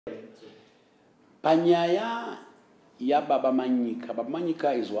Panyaya ya Baba Manyika. Baba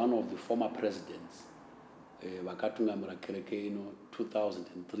Manyika is one of the former presidents. Vakatungamira kereke ino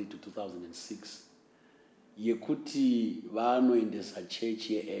 2003 to 2006. Yekuti vanoendesa church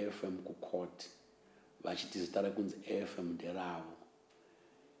ye AFM ku court. Vachiti zita kunzi AFM deravo.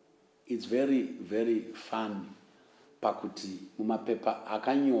 It's very, very fun. Pakuti mumapepa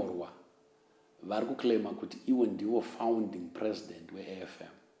akanyorwa vari kuclaima kuti iwo ndiwo founding president we AFM.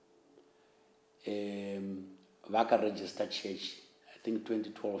 Vakaregister church, I think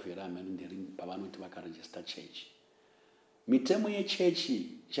 2012 yera ndiri pavanoti vakaregister church. Mitemo ye church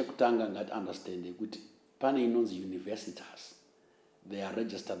chekutanga ngati understand kuti pane inonzi universities. They are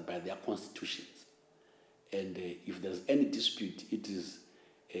registered by their constitutions. And if there's any dispute, it is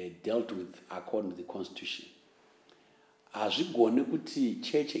dealt with according to the constitution. Azvigone kuti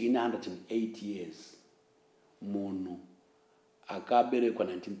church ine 108 years. Munhu akaberekwa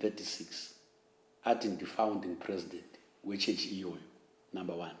 1936 ati ndi founding president we church iyoyo.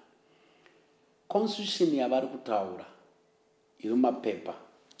 Number one. Constitution yavari kutaura iri mumapepa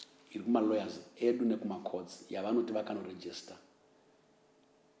iri kuma lawyers edu nekuma courts yavanoti vakanoregister.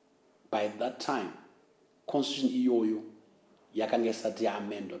 By that time, constitution iyoyo yakanga isati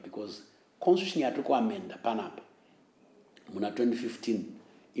yaamendwa because constitution yatiri kuamenda panapa muna 2015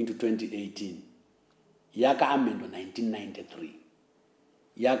 into 2018 yakaamendwa 1993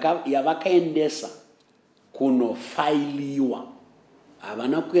 yavakaendesa kunofailiwa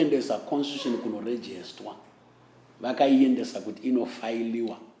havana kuendesa constitution kunoregistrwa vakaiendesa kuti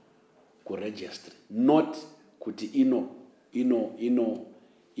inofailiwa kuregistry not kuti ino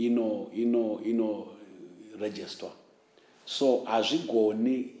register. So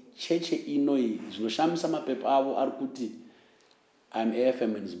azvigoni cheche inoi zvinoshamisa mapepa avo ari kuti I'm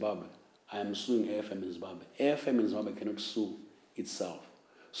AFM in Zimbabwe. I'm suing AFM in Zimbabwe. AFM in Zimbabwe cannot sue itself.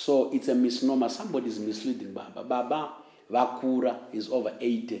 So it's a misnomer. Somebody is misleading Baba. Baba Vakura is over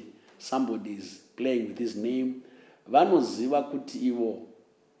 80. Somebody is playing with his name. Vanoziva kuti ivo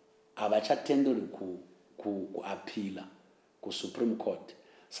avachatenderi ku appeal ku Supreme Court.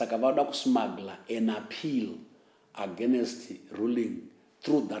 Saka vada kusmuggle an appeal against ruling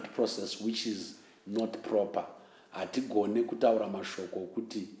through that process which is not proper. Atigone kutaura mashoko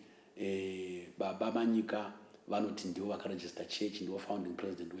kuti Baba Manyika vanoti ndivo vakaregister church, ndivo founding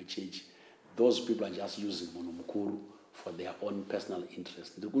president we church. Those people are just using munhu mukuru for their own personal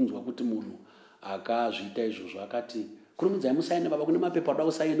interest. Ndiri kunzwa kuti munhu akazviita izvozvo akati kurumidzai musaine baba kune mapepa oda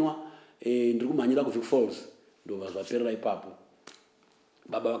kusainwa ndiri kumhanyira kuVic Falls ndobva zvaperera ipapo.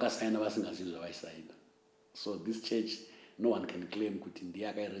 Baba vakasaina vasingazivi zvavaisaina. So this church no one can claim kuti ndiye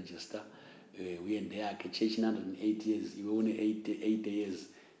akairegister uye ndeyake church 108 years iwe une 80 years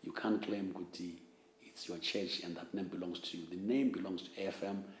you can't claim kuti it's your church and that name belongs to you. The name belongs to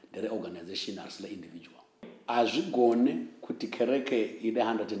AFM, the organization as an individual. Azvigone kuti kereke ine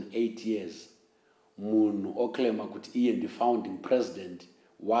 108 years munhu oclaima kuti iye ndi founding president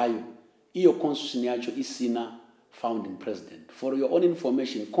wayo iyo constitution yacho isina founding president. For your own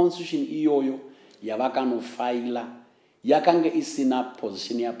information, constitution iyoyo yavakanofaila yakanga isina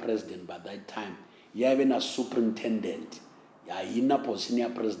position ya president by that time. Yave na superintendent yaina position ya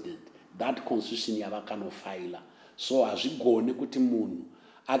president. That constitution yavakanofaila. So azvigone kuti munhu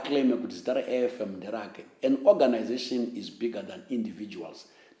aclaim kuti zita AFM nderake. An organization is bigger than individuals.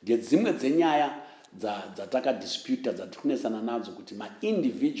 Dzimwe dzenyaya dzataka dispute dzatikunesana nadzo kuti ma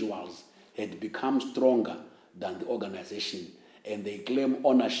individuals had become stronger than the organization, and they claim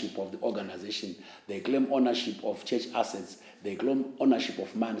ownership of the organization, they claim ownership of church assets, they claim ownership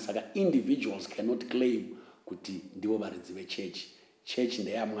of money. Saka individuals cannot claim kuti ndivo varidzi ve church. Church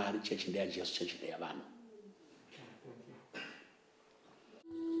ndeya Mwari, church ndeya Jesu, church ndeya vanhu.